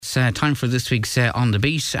it's time for this week's On The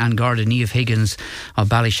Beat, and Garda Niamh Higgins of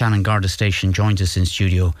Ballyshannon Garda Station joins us in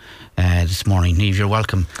studio this morning. Niamh, you're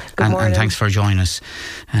welcome. Good morning. And thanks for joining us.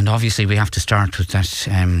 And obviously we have to start with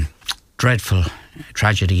that dreadful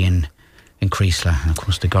tragedy in Creasla, and of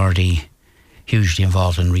course the Gardaí hugely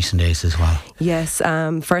involved in recent days as well. Yes,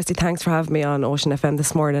 firstly thanks for having me on Ocean FM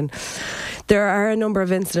this morning. There are a number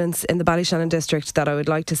of incidents in the Ballyshannon district that I would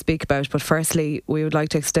like to speak about, but firstly we would like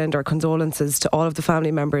to extend our condolences to all of the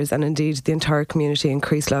family members and indeed the entire community in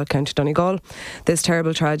Creasla, County Donegal. This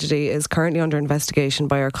terrible tragedy is currently under investigation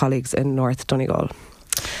by our colleagues in North Donegal.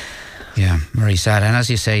 Yeah, very sad. And as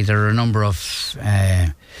you say, there are a number of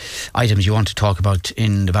items you want to talk about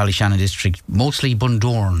in the Ballyshannon district, mostly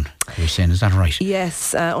Bundoran, you're saying, is that right?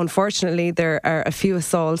 Yes, unfortunately there are a few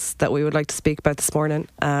assaults that we would like to speak about this morning.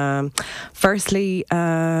 Firstly,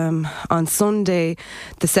 on Sunday,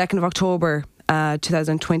 the 2nd of October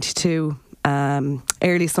 2022,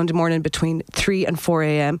 early Sunday morning between 3 and 4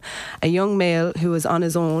 a.m, a young male who was on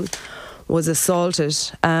his own was assaulted.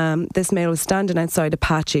 This male was standing outside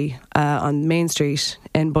Apache on Main Street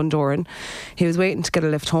in Bundoran. He was waiting to get a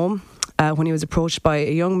lift home when he was approached by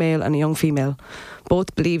a young male and a young female,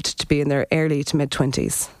 both believed to be in their early to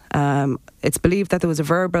mid-20s. It's believed that there was a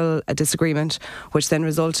verbal disagreement, which then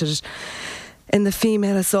resulted in the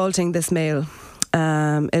female assaulting this male.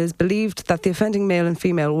 It is believed that the offending male and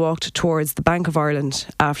female walked towards the Bank of Ireland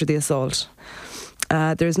after the assault.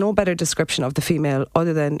 There is no better description of the female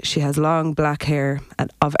other than she has long black hair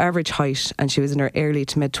of average height, and she was in her early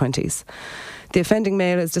to mid-20s. The offending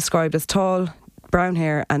male is described as tall, brown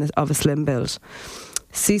hair and of a slim build.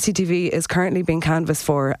 CCTV is currently being canvassed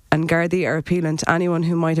for, and Gardaí are appealing to anyone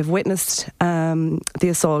who might have witnessed the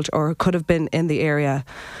assault or could have been in the area,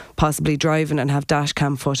 possibly driving and have dash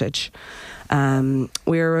cam footage.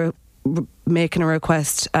 We're making a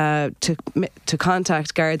request to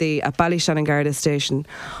contact Gardaí at Ballyshannon Garda Station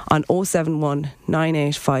on 071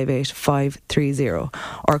 9858 530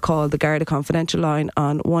 or call the Garda Confidential line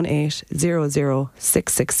on 1800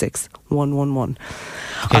 666 111.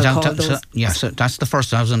 So that's the first.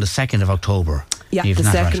 That was on the 2nd of October. Yeah, the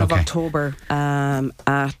 2nd of October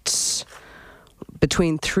at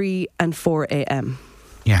between 3 and 4 a.m.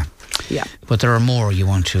 Yeah. But there are more you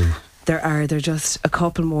want to... There are just a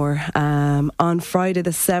couple more. On Friday the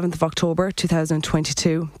 7th of October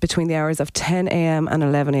 2022, between the hours of 10 a.m. and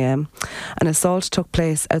 11 a.m, an assault took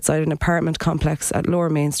place outside an apartment complex at Lower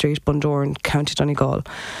Main Street, Bundoran, County Donegal.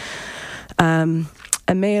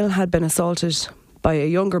 A male had been assaulted by a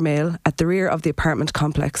younger male at the rear of the apartment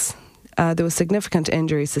complex. There was significant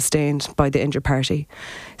injury sustained by the injured party.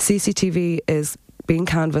 CCTV is being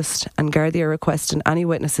canvassed, and Gardaí are requesting any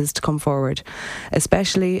witnesses to come forward,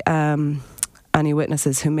 especially any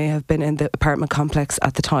witnesses who may have been in the apartment complex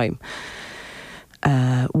at the time.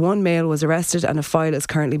 One male was arrested and a file is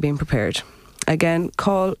currently being prepared. Again,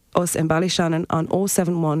 call us in Ballyshannon on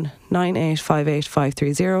 071 9858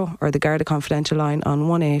 530 or the Garda Confidential line on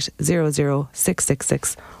 1800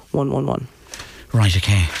 666 111. Right,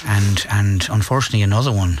 okay. And unfortunately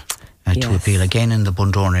another one to appeal, again in the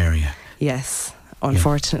Bundoran area. Yes,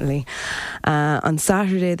 unfortunately. On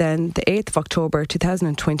Saturday then, the 8th of October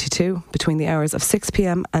 2022, between the hours of 6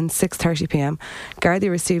 p.m. and 6:30 p.m, Gardaí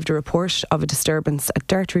received a report of a disturbance at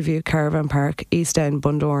Dartry View Caravan Park, East End,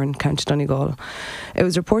 Bundoran, County Donegal. It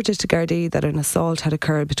was reported to Gardaí that an assault had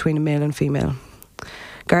occurred between a male and female.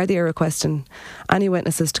 Gardaí are requesting any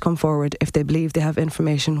witnesses to come forward if they believe they have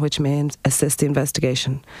information which may assist the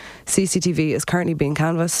investigation. CCTV is currently being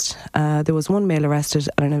canvassed. There was one male arrested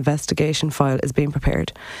and an investigation file is being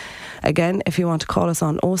prepared. Again, if you want to call us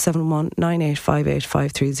on 071 9858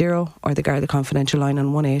 530 or the Garda Confidential line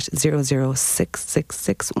on 1800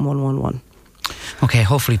 666 111. Okay,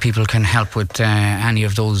 hopefully people can help with any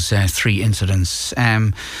of those three incidents.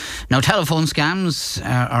 Now, telephone scams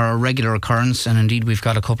are a regular occurrence, and indeed we've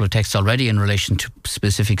got a couple of texts already in relation to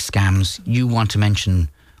specific scams. You want to mention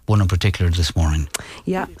one in particular this morning?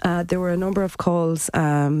 Yeah, there were a number of calls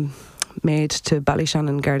made to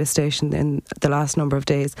Ballyshannon Garda Station in the last number of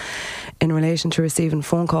days in relation to receiving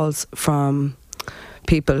phone calls from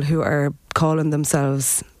people who are calling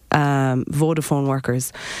themselves Vodafone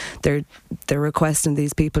workers. They're requesting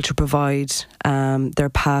these people to provide their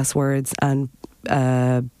passwords and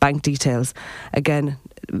bank details. Again,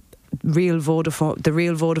 the real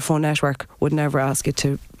Vodafone network would never ask you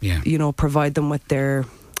to, provide them with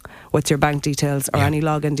your bank details or any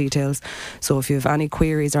login details. So if you have any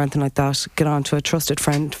queries or anything like that, get on to a trusted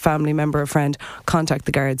friend, family member or friend, contact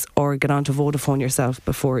the guards, or get on to Vodafone yourself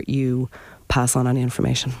before you pass on any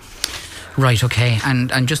information. Right, okay.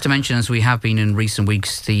 And just to mention, as we have been in recent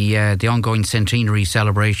weeks, the ongoing centenary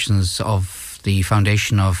celebrations of the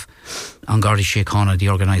foundation of An Garda Síochána, the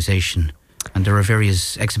organisation. And there are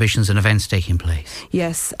various exhibitions and events taking place.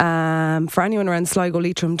 Yes, for anyone around Sligo,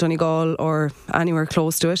 Leitrim, Donegal or anywhere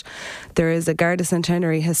close to it, there is a Garda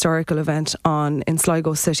Centenary historical event on in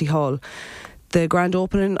Sligo City Hall. The grand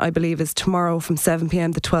opening, I believe, is tomorrow from 7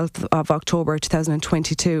 p.m, the 12th of October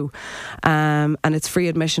 2022. And it's free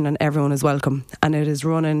admission and everyone is welcome. And it's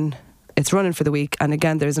running for the week. And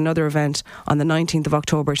again, there's another event on the 19th of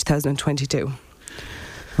October 2022.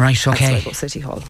 Right, okay. At Sligo City Hall.